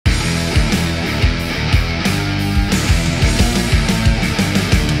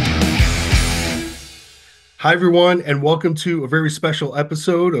Hi, everyone, and welcome to a very special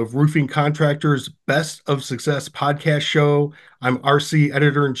episode of Roofing Contractors Best of Success podcast show. I'm RC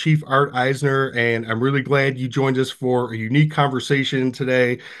Editor in Chief Art Eisner, and I'm really glad you joined us for a unique conversation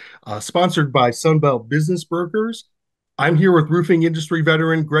today, sponsored by Sunbelt Business Brokers. I'm here with roofing industry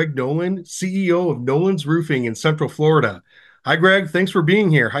veteran Greg Noland, CEO of Noland's Roofing in Central Florida. Hi, Greg. Thanks for being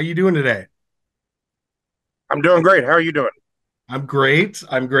here. How you doing today? I'm doing great. How are you doing? I'm great.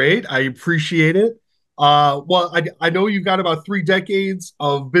 I'm great. I appreciate it. I know you've got about 3 decades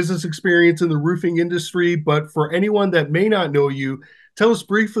of business experience in the roofing industry, but for anyone that may not know you, tell us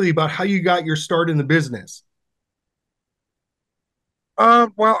briefly about how you got your start in the business.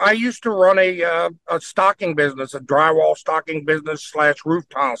 Well, I used to run a stocking business, a drywall stocking business slash roof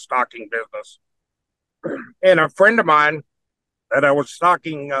tile stocking business. And a friend of mine that I was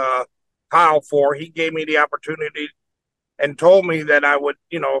stocking tile for, he gave me the opportunity and told me that I would,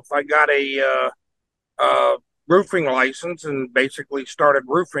 if I got a roofing license and basically started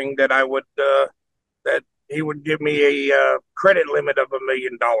roofing, that he would give me a credit limit of $1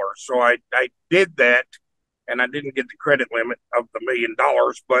 million. So I did that, and I didn't get the credit limit of the $1 million,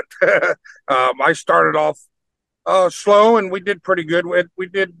 but I started off slow, and we did pretty good. We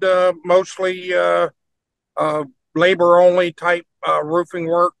did mostly uh, labor only type roofing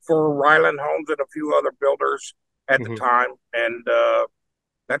work for Ryland Homes and a few other builders at the Mhm. time, and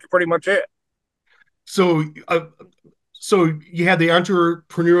that's pretty much it. So, so you had the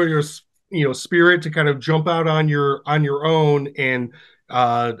entrepreneurial, spirit to kind of jump out on your own and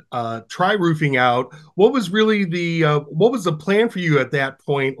try roofing out. What was really what was the plan for you at that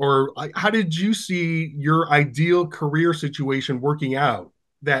point, or how did you see your ideal career situation working out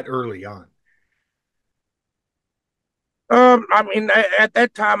that early on? I mean, at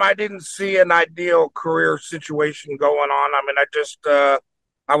that time, I didn't see an ideal career situation going on. I mean,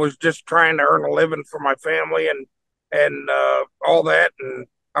 I was just trying to earn a living for my family and all that, and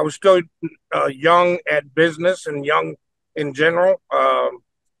I was still young at business and young in general. Uh,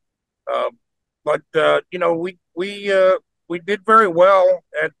 but we did very well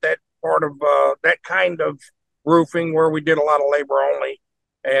at that part of that kind of roofing where we did a lot of labor only,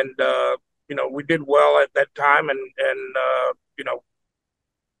 and we did well at that time, and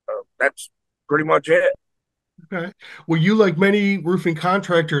that's pretty much it. Okay. Well, you, like many roofing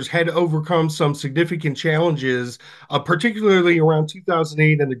contractors, had to overcome some significant challenges, particularly around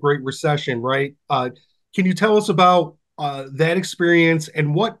 2008 and the Great Recession, right? Can you tell us about that experience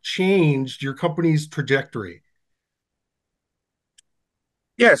and what changed your company's trajectory?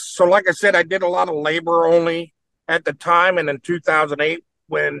 Yes, so like I said, I did a lot of labor only at the time, and in 2008,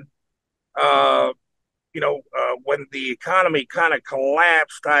 when when the economy kind of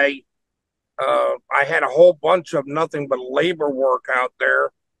collapsed, I had a whole bunch of nothing but labor work out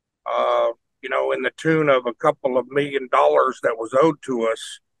there, in the tune of a couple of $1 million that was owed to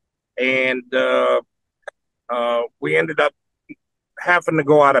us. And we ended up having to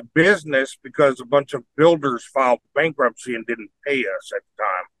go out of business because a bunch of builders filed bankruptcy and didn't pay us at the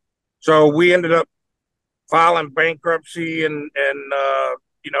time. So we ended up filing bankruptcy and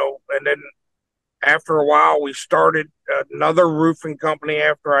then after a while, we started another roofing company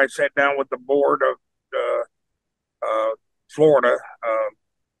after I sat down with the board of Florida,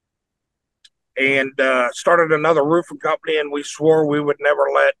 and started another roofing company. And we swore we would never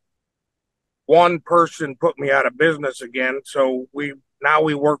let one person put me out of business again. So we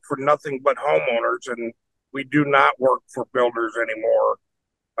work for nothing but homeowners, and we do not work for builders anymore.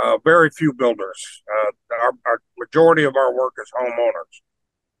 Very few builders. Our majority of our work is homeowners.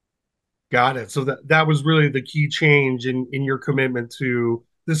 Got it. So that was really the key change in your commitment to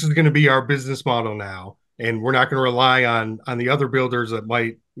this is going to be our business model now, and we're not going to rely on the other builders that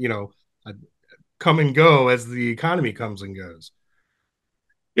might, uh, come and go as the economy comes and goes.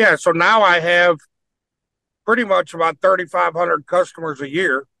 Yeah. So now I have pretty much about 3,500 customers a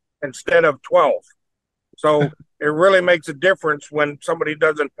year instead of 12. So it really makes a difference when somebody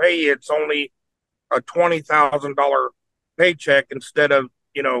doesn't pay you. It's only a $20,000 paycheck instead of,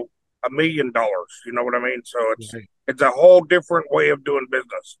 $1 million. You know what I mean? So Right. it's a whole different way of doing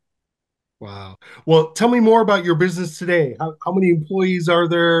business. Wow. Well, tell me more about your business today. How many employees are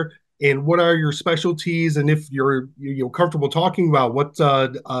there, and what are your specialties? And if you're comfortable talking about what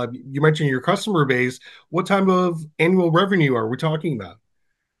you mentioned your customer base, what type of annual revenue are we talking about?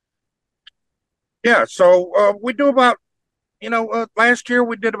 Yeah. So we do about, last year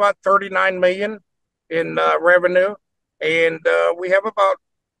we did about 39 million in revenue, and we have about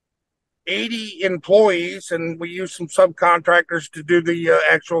 80 employees, and we use some subcontractors to do the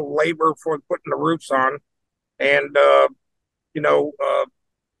actual labor for putting the roofs on. And you know, uh,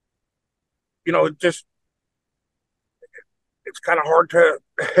 just it's kind of hard to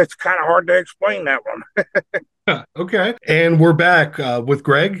it's kind of hard to explain that one. Okay. And we're back with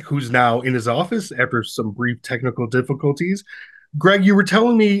Greg, who's now in his office after some brief technical difficulties. Greg, you were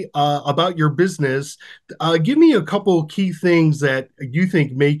telling me about your business. Give me a couple key things that you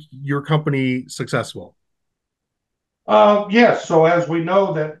think make your company successful. Yes. So as we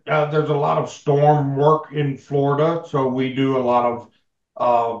know that there's a lot of storm work in Florida, so we do a lot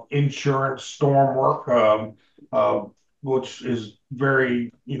of insurance storm work, uh, which is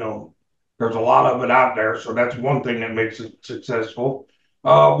very, there's a lot of it out there. So that's one thing that makes it successful.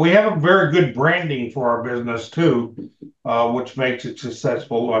 We have a very good branding for our business too, which makes it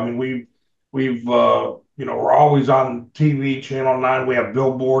successful. I mean, we're always on TV, Channel 9. We have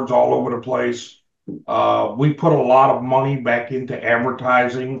billboards all over the place. We put a lot of money back into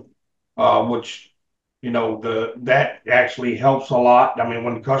advertising, which the that actually helps a lot. I mean,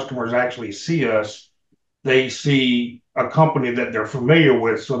 when customers actually see us, they see a company that they're familiar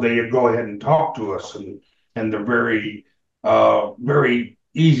with, so they go ahead and talk to us, and they're very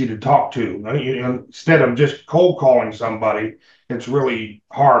easy to talk to. Instead of just cold calling somebody, it's really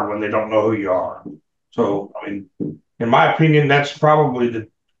hard when they don't know who you are. So, I mean, in my opinion, that's probably the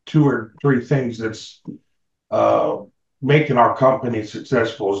two or three things that's uh, making our company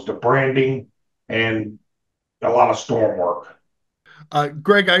successful is the branding and a lot of storm work.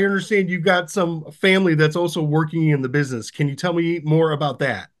 Greg, I understand you've got some family that's also working in the business. Can you tell me more about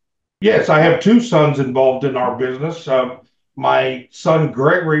that? Yes, I have two sons involved in our business. My son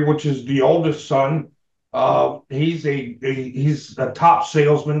Gregory, which is the oldest son, he's a top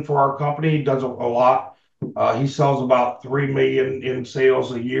salesman for our company. He does a lot. He sells about 3 million in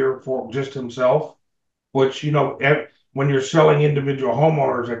sales a year for just himself, which when you're selling individual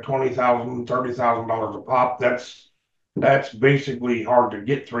homeowners at $20,000, $30,000 a pop, that's basically hard to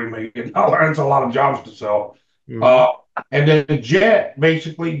get $3 million. That's a lot of jobs to sell. Mhm. Uh, and then Jet,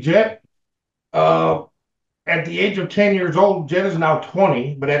 uh, at the age of 10 years old, Jet is now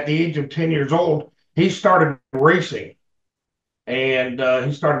 20, but at the age of 10 years old, he started racing. And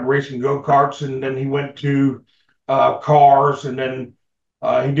he started racing go-karts, and then he went to cars, and then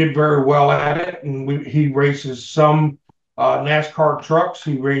he did very well at it. And he races some NASCAR trucks.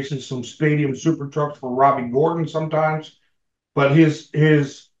 He races some stadium super trucks for Robbie Gordon sometimes, but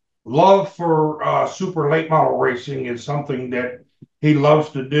his love for super late model racing is something that he loves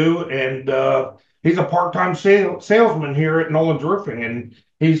to do, and he's a part-time salesman here at Noland's Roofing, and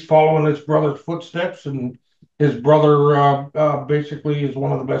he's following his brother's footsteps. And his brother basically is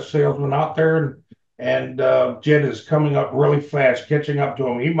one of the best salesmen out there, and Jed is coming up really fast, catching up to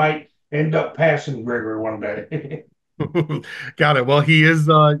him. He might end up passing Gregory one day. Got it. Well, he is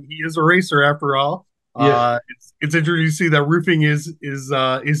a racer after all. Yes, It's interesting to see that roofing is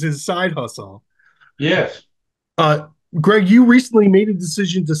his side hustle. yes. Uh, Greg, you recently made a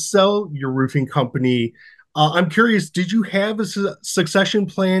decision to sell your roofing company. I'm curious, did you have a succession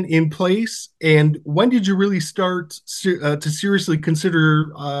plan in place? And when did you really start to seriously consider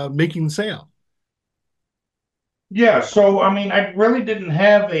making the sale? Yeah, so I mean, I really didn't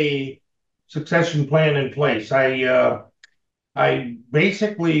have a succession plan in place. I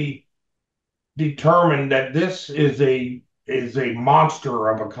basically determined that this is a monster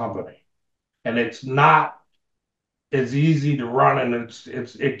of a company, and it's not as easy to run, and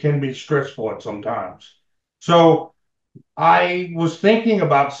it can be stressful at sometimes. So I was thinking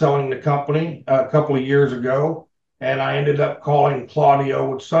about selling the company a couple of years ago, and I ended up calling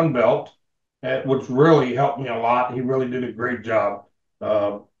Claudio with Sunbelt, which really helped me a lot. He really did a great job.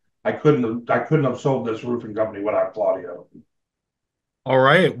 Uh, I couldn't have sold this roofing company without Claudio. All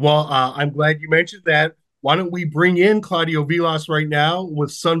right. Well, I'm glad you mentioned that. Why don't we bring in Claudio Vilas right now with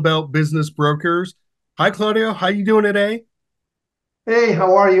Sunbelt Business Brokers? Hi, Claudio. How you doing today? Hey,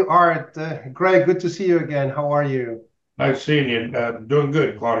 how are you, Art? Greg, good to see you again. How are you? Nice seeing you. Doing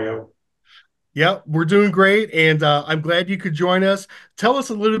good, Claudio. Yeah, we're doing great, and I'm glad you could join us. Tell us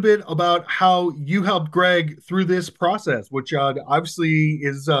a little bit about how you helped Greg through this process, which obviously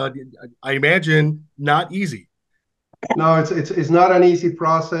is, I imagine, not easy. No, it's not an easy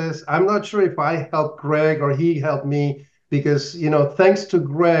process. I'm not sure if I helped Greg or he helped me because, thanks to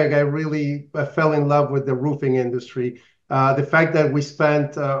Greg, I fell in love with the roofing industry. The fact that we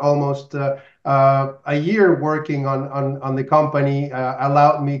spent almost a year working on the company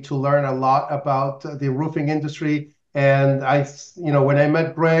allowed me to learn a lot about the roofing industry. And when I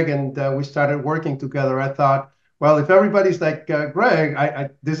met Greg and we started working together, I thought, well, if everybody's like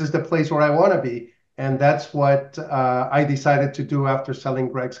Greg, this is the place where I want to be. And that's what I decided to do after selling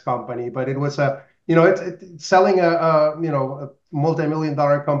Greg's company. But Selling a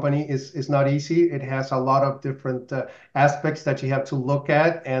multi-million-dollar company is not easy. It has a lot of different aspects that you have to look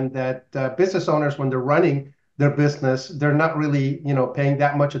at, and that business owners, when they're running their business, they're not really paying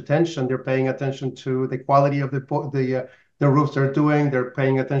that much attention. They're paying attention to the quality of the roofs they're doing. They're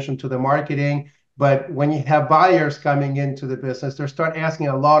paying attention to the marketing. But when you have buyers coming into the business, they start asking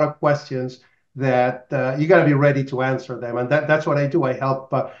a lot of questions that you got to be ready to answer them. And that's what I do. I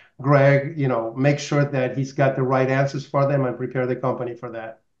help Greg, make sure that he's got the right answers for them and prepare the company for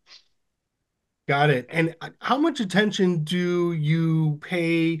that. Got it. And how much attention do you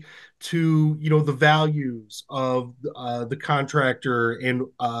pay to, the values of the contractor and,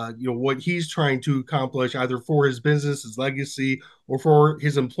 what he's trying to accomplish either for his business, his legacy, or for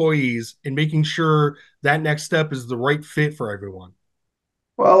his employees, and making sure that next step is the right fit for everyone?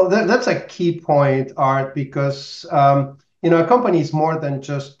 Well, that's a key point, Art, because a company is more than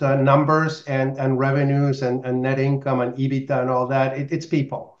just numbers and revenues and net income and EBITDA and all that. It's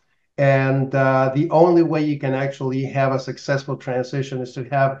people. And the only way you can actually have a successful transition is to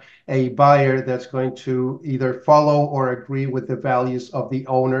have a buyer that's going to either follow or agree with the values of the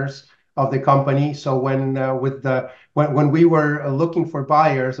owners of the company. So when we were looking for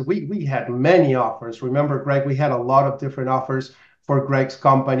buyers, we had many offers. Remember, Greg, we had a lot of different offers for Greg's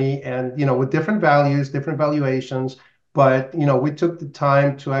company, and with different values, different valuations. But we took the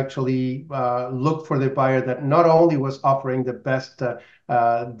time to actually look for the buyer that not only was offering the best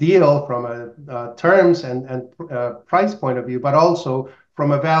deal from a terms and price point of view, but also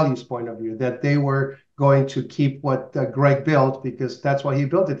from a values point of view, that they were going to keep what Greg built, because that's why he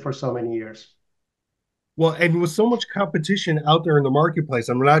built it for so many years. Well, and with so much competition out there in the marketplace,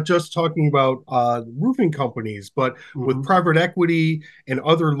 I'm not just talking about roofing companies, but with Mhm. private equity and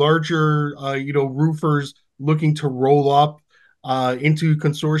other larger, roofers looking to roll up into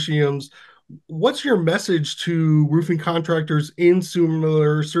consortiums. What's your message to roofing contractors in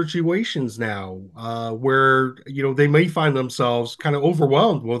similar situations now, where they may find themselves kind of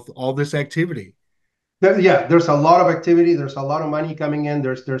overwhelmed with all this activity? Yeah, there's a lot of activity. There's a lot of money coming in.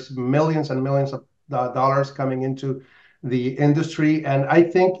 There's millions and millions of dollars coming into the industry. And I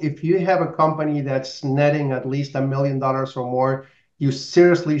think if you have a company that's netting at least $1 million or more, you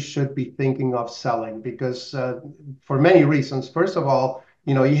seriously should be thinking of selling, because for many reasons. First of all,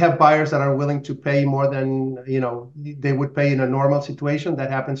 you have buyers that are willing to pay more than they would pay in a normal situation. That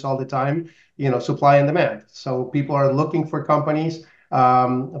happens all the time. Supply and demand. So people are looking for companies.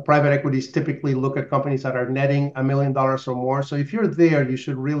 Private equities typically look at companies that are netting $1 million or more. So if you're there, you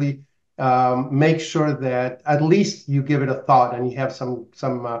should really make sure that at least you give it a thought and you have some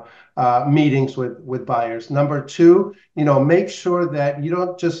meetings with buyers. Number two, make sure that you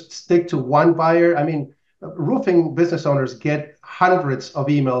don't just stick to one buyer. I mean, roofing business owners get hundreds of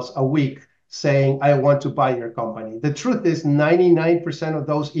emails a week saying, I want to buy your company. The truth is 99% of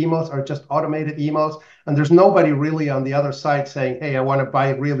those emails are just automated emails, and there's nobody really on the other side saying, hey, I want to buy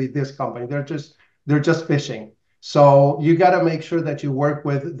really this company. They're just fishing. So you got to make sure that you work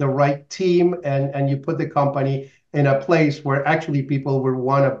with the right team, and you put the company in a place where actually people will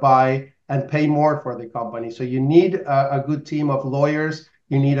want to buy and pay more for the company. So you need a good team of lawyers.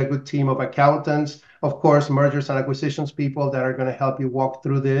 You need a good team of accountants, of course, mergers and acquisitions people that are going to help you walk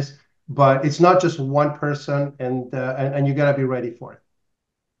through this. But it's not just one person, and you got to be ready for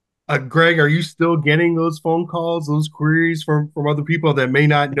it. Greg, are you still getting those phone calls, those queries from other people that may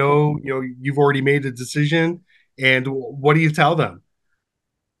not know, you've already made a decision? And what do you tell them?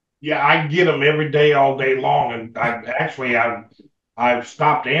 Yeah, I get them every day, all day long, and I've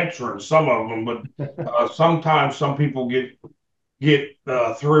stopped answering some of them, but sometimes some people get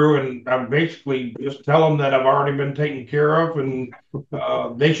through, and I basically just tell them that I've already been taken care of, and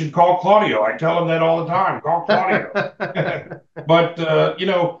they should call Claudio. I tell them that all the time. Call Claudio. But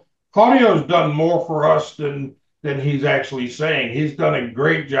Claudio's done more for us than he's actually saying. He's done a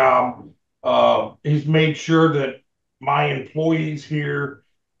great job. He's made sure that my employees here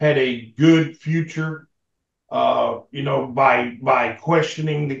had a good future. By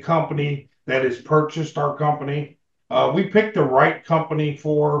questioning the company that has purchased our company. We picked the right company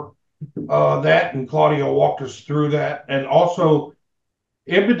for that, and Claudio walked us through that. And also,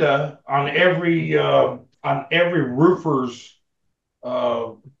 EBITDA on every roofer's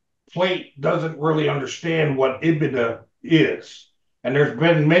uh, plate doesn't really understand what EBITDA is. And there's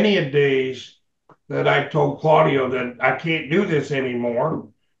been many a days that I told Claudio that I can't do this anymore,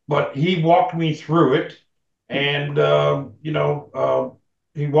 but he walked me through it, and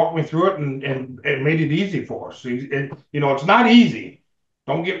he walked me through it and made it easy for us. It's not easy.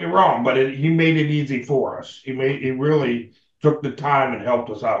 Don't get me wrong, but he made it easy for us. He really took the time and helped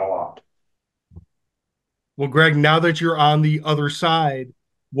us out a lot. Well, Greg, now that you're on the other side,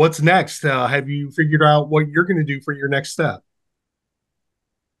 what's next? Have you figured out what you're going to do for your next step?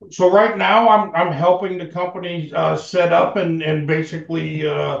 So right now, I'm helping the company set up and basically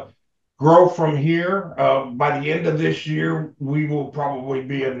grow from here. By the end of this year, we will probably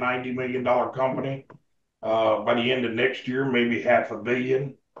be a $90 million company. By the end of next year, maybe half a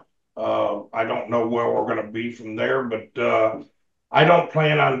billion. I don't know where we're going to be from there, but I don't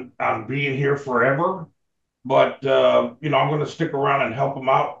plan on being here forever. But I'm going to stick around and help them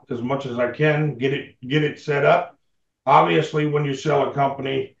out as much as I can, get it set up. Obviously, when you sell a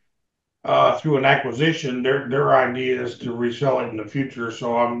company through an acquisition, their idea is to resell it in the future.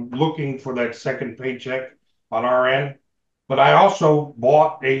 So I'm looking for that second paycheck on our end. But I also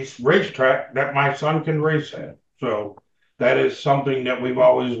bought a racetrack that my son can race at. So that is something that we've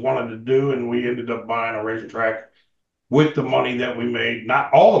always wanted to do, and we ended up buying a racetrack with the money that we made,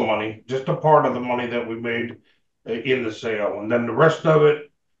 not all the money, just a part of the money that we made in the sale. And then the rest of it,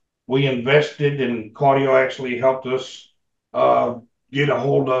 we invested, and Claudio actually helped us uh, get a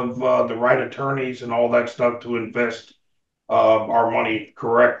hold of the right attorneys and all that stuff to invest our money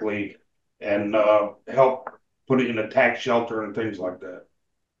correctly and help put it in a tax shelter and things like that.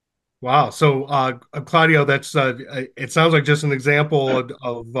 Wow. So, Claudio, that's it sounds like just an example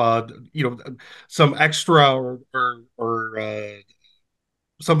of some extra or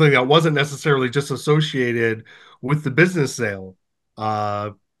something that wasn't necessarily just associated with the business sale.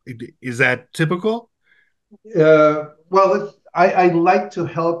 Uh, is that typical? Well, I like to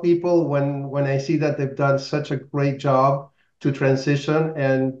help people when I see that they've done such a great job to transition,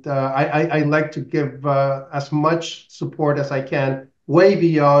 and I like to give as much support as I can, way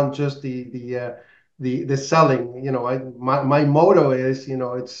beyond just the selling. My motto is,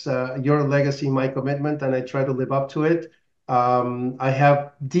 it's your legacy, my commitment, and I try to live up to it. I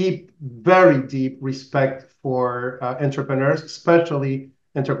have deep, very deep respect for entrepreneurs, especially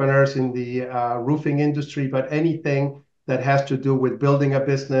entrepreneurs in the roofing industry, but anything that has to do with building a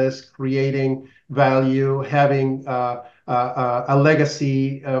business, creating value, having a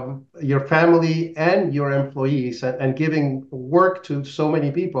legacy, your family and your employees, and giving work to so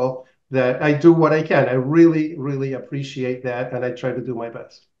many people, that I do what I can. I really, really appreciate that, and I try to do my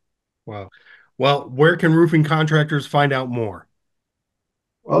best. Wow. Well, where can roofing contractors find out more?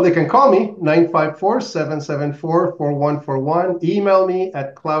 Well, they can call me 954-774-4141. Email me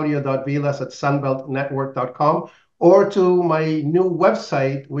at claudio.vilas@sunbeltnetwork.com, or to my new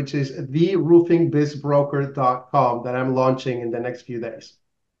website, which is theroofingbizbroker.com, that I'm launching in the next few days.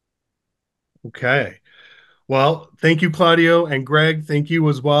 Okay. Well, thank you, Claudio, and Greg. Thank you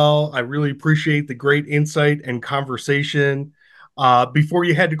as well. I really appreciate the great insight and conversation. Before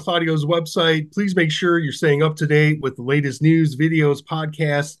you head to Claudio's website, please make sure you're staying up to date with the latest news, videos,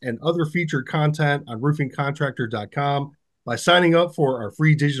 podcasts, and other featured content on roofingcontractor.com by signing up for our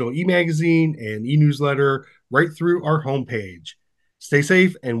free digital e-magazine and e-newsletter right through our homepage. Stay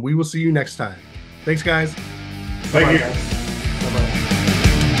safe, and we will see you next time. Thanks, guys. Thank you. Bye-bye.